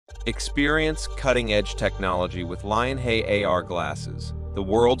Experience cutting-edge technology with Lionhay AR glasses, the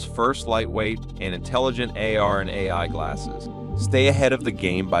world's first lightweight and intelligent AR and AI glasses. Stay ahead of the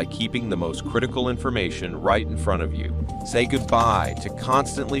game by keeping the most critical information right in front of you. Say goodbye to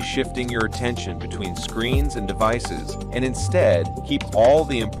constantly shifting your attention between screens and devices, and instead, keep all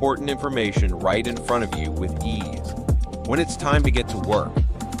the important information right in front of you with ease. When it's time to get to work,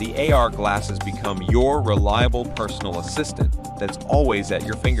 the AR glasses become your reliable personal assistant that's always at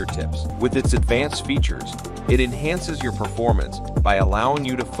your fingertips. With its advanced features, it enhances your performance by allowing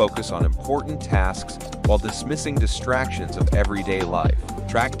you to focus on important tasks while dismissing distractions of everyday life.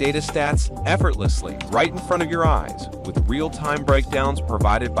 Track data stats effortlessly right in front of your eyes with real-time breakdowns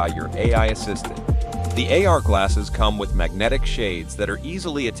provided by your AI assistant. The AR glasses come with magnetic shades that are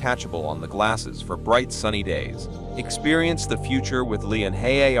easily attachable on the glasses for bright sunny days. Experience the future with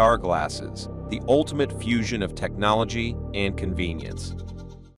Lionhay AR glasses, the ultimate fusion of technology and convenience.